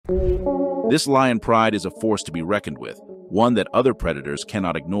This lion pride is a force to be reckoned with, one that other predators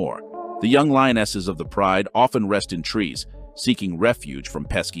cannot ignore. The young lionesses of the pride often rest in trees, seeking refuge from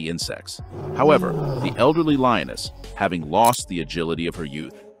pesky insects. However, the elderly lioness, having lost the agility of her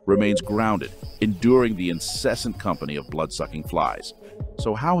youth, remains grounded, enduring the incessant company of blood-sucking flies.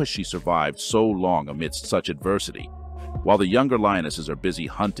 So how has she survived so long amidst such adversity? While the younger lionesses are busy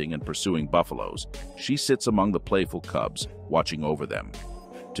hunting and pursuing buffaloes, she sits among the playful cubs, watching over them.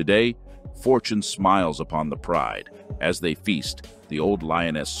 Today, fortune smiles upon the pride. As they feast, the old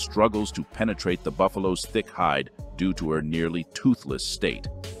lioness struggles to penetrate the buffalo's thick hide due to her nearly toothless state.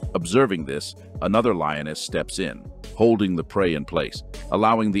 Observing this, another lioness steps in, holding the prey in place,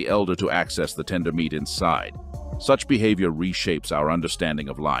 allowing the elder to access the tender meat inside. Such behavior reshapes our understanding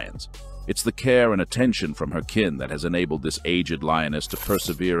of lions. It's the care and attention from her kin that has enabled this aged lioness to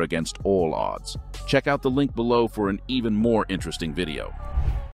persevere against all odds. Check out the link below for an even more interesting video.